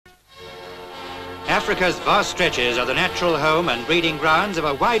Africa's vast stretches are the natural home and breeding grounds of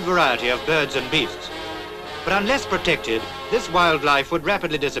a wide variety of birds and beasts. But unless protected, this wildlife would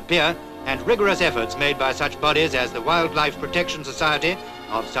rapidly disappear, and rigorous efforts made by such bodies as the Wildlife Protection Society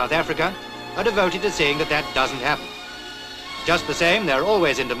of South Africa are devoted to seeing that that doesn't happen. Just the same, they're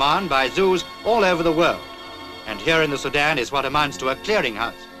always in demand by zoos all over the world, and here in the Sudan is what amounts to a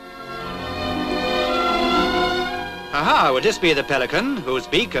clearinghouse. Aha, would this be the pelican, whose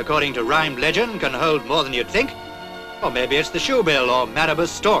beak, according to rhymed legend, can hold more than you'd think? Or maybe it's the shoebill or marabou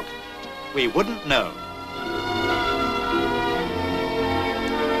stork. We wouldn't know.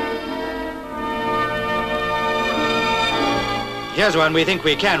 Here's one we think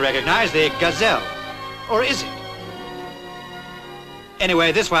we can recognize, the gazelle. Or is it?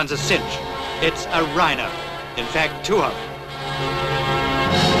 Anyway, this one's a cinch. It's a rhino. In fact, two of them.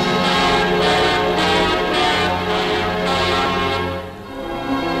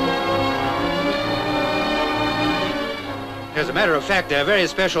 As a matter of fact, they're very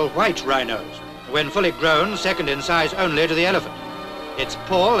special white rhinos. When fully grown, second in size only to the elephant. It's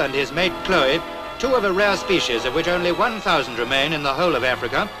Paul and his mate Chloe, two of a rare species of which only 1,000 remain in the whole of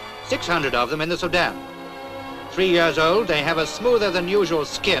Africa, 600 of them in the Sudan. 3 years old, they have a smoother than usual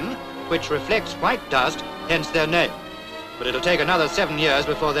skin, which reflects white dust, hence their name. But it'll take another 7 years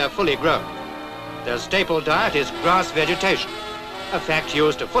before they're fully grown. Their staple diet is grass vegetation, a fact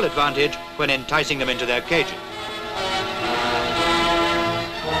used to full advantage when enticing them into their cages.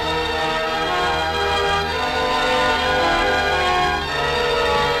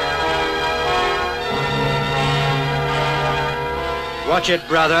 Watch it,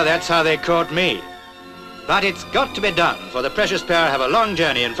 brother, that's how they caught me. But it's got to be done, for the precious pair have a long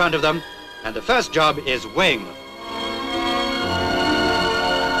journey in front of them, and the first job is weighing them.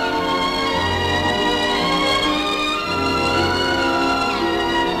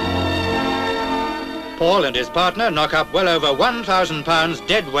 Paul and his partner knock up well over 1,000 pounds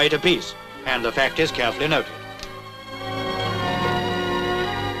dead weight apiece, and the fact is carefully noted.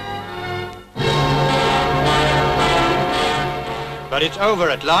 But it's over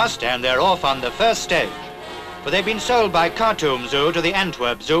at last, and they're off on the first stage. For they've been sold by Khartoum Zoo to the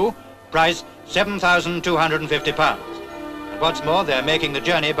Antwerp Zoo, price £7,250. And what's more, they're making the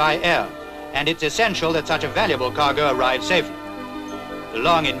journey by air, and it's essential that such a valuable cargo arrive safely. The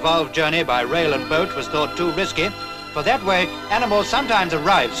long, involved journey by rail and boat was thought too risky, for that way animals sometimes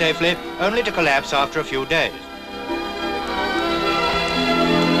arrive safely, only to collapse after a few days.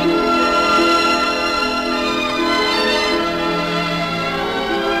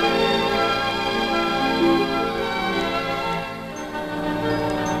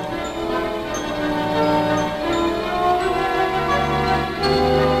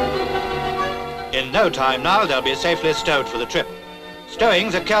 In no time now, they'll be safely stowed for the trip.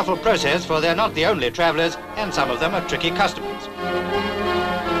 Stowing's a careful process, for they're not the only travellers, and some of them are tricky customers.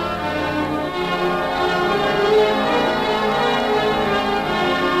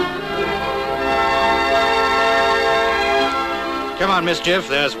 Come on, Mischief,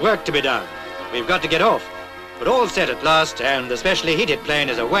 there's work to be done. We've got to get off. But all set at last, and the specially heated plane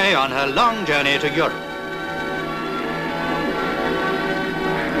is away on her long journey to Europe.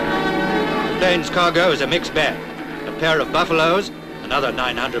 The plane's cargo is a mixed bag. A pair of buffaloes, another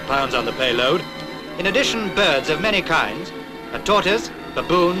 900 pounds on the payload. In addition, birds of many kinds, a tortoise,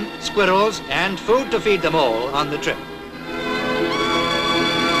 baboon, squirrels, and food to feed them all on the trip.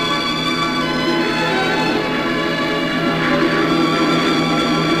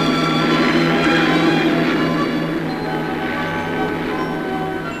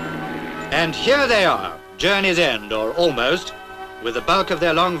 And here they are, journey's end, or almost. With the bulk of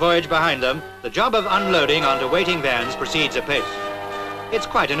their long voyage behind them, the job of unloading onto waiting vans proceeds apace. It's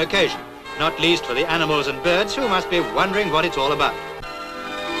quite an occasion, not least for the animals and birds who must be wondering what it's all about.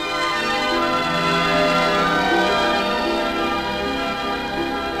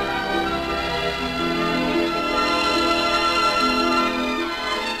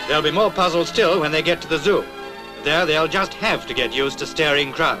 There'll be more puzzles still when they get to the zoo. There they'll just have to get used to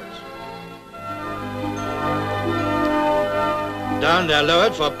staring crowds. Down they're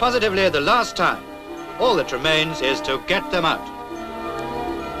lowered for positively the last time. All that remains is to get them out.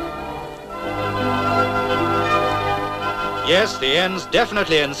 Yes, the end's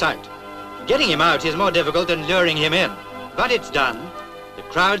definitely in sight. Getting him out is more difficult than luring him in, but it's done. The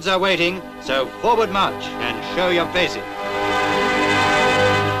crowds are waiting, so forward march and show your faces.